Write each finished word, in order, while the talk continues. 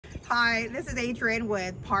Hi, this is Adrian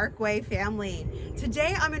with Parkway Family.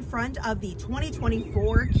 Today I'm in front of the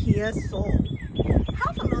 2024 Kia Soul.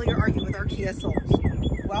 How familiar are you with our Kia Souls?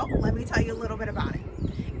 Well, let me tell you a little bit about it.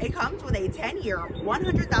 It comes with a 10-year,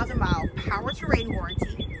 100,000-mile power-to-rain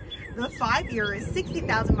warranty. The 5-year,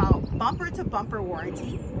 60,000-mile bumper-to-bumper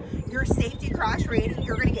warranty. Your safety crash rating,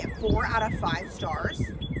 you're going to get 4 out of 5 stars.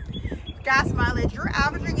 Gas mileage, you're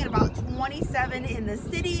averaging at about 27 in the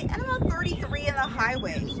city and about 33 in the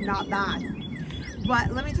highway. Not bad.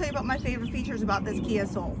 But let me tell you about my favorite features about this Kia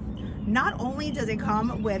Soul. Not only does it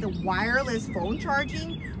come with wireless phone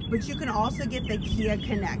charging, but you can also get the Kia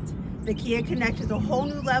Connect. The Kia Connect is a whole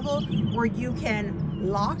new level where you can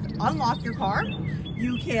unlock your car,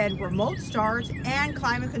 you can remote start and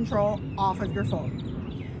climate control off of your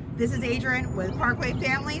phone. This is Adrian with Parkway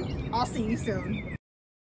Family. I'll see you soon.